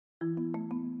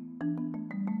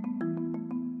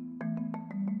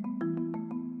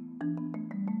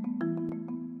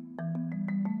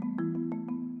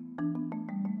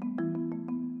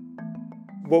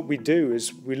what we do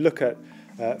is we look at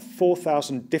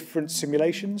 4,000 different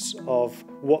simulations of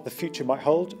what the future might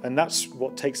hold, and that's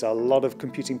what takes a lot of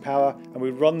computing power. And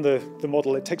we run the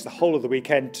model. It takes the whole of the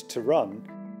weekend to run.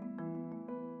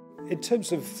 In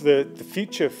terms of the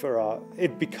future for art,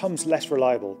 it becomes less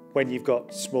reliable when you've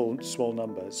got small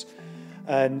numbers.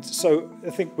 And so I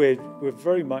think we're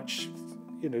very much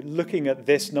looking at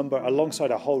this number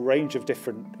alongside a whole range of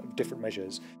different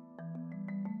measures.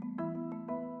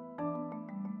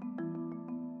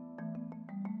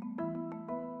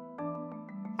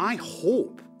 I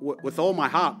hope with all my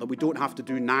heart that we don't have to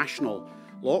do national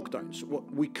lockdowns.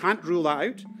 We can't rule that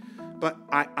out, but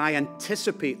I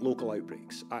anticipate local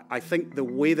outbreaks. I think the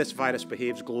way this virus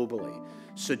behaves globally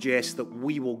suggests that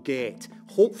we will get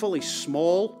hopefully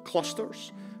small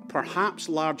clusters, perhaps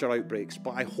larger outbreaks,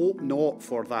 but I hope not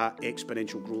for that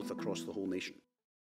exponential growth across the whole nation.